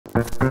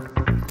The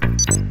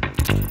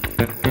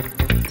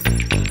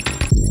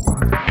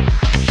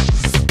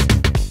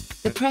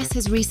press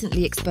has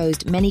recently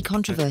exposed many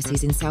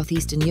controversies in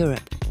Southeastern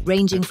Europe,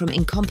 ranging from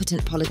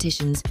incompetent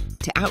politicians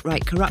to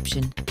outright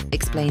corruption,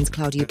 explains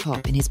Claudiu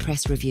Pop in his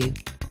press review.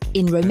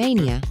 In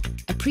Romania,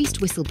 a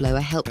priest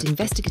whistleblower helped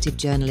investigative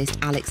journalist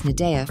Alex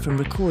Nadea from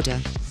Recorder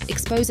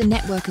expose a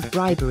network of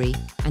bribery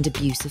and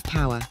abuse of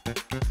power.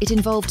 It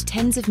involved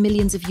tens of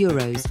millions of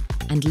euros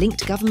and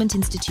linked government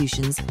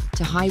institutions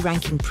to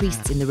high-ranking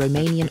priests in the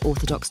Romanian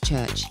Orthodox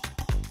Church.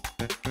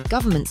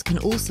 Governments can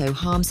also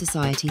harm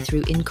society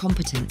through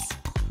incompetence.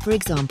 For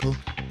example,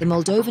 the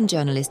Moldovan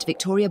journalist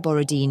Victoria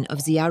Borodin of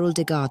Ziarul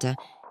de Garda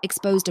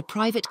exposed a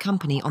private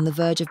company on the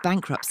verge of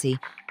bankruptcy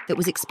that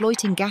was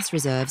exploiting gas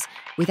reserves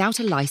without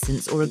a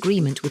license or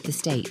agreement with the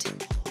state.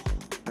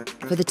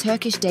 For the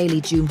Turkish daily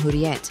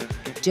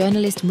Cumhuriyet,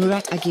 journalist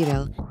Murat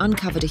Agirel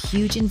uncovered a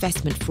huge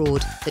investment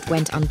fraud that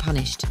went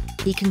unpunished.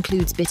 He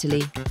concludes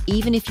bitterly,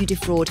 even if you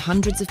defraud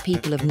hundreds of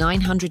people of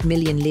 900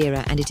 million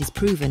lira and it is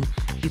proven,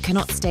 you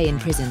cannot stay in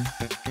prison.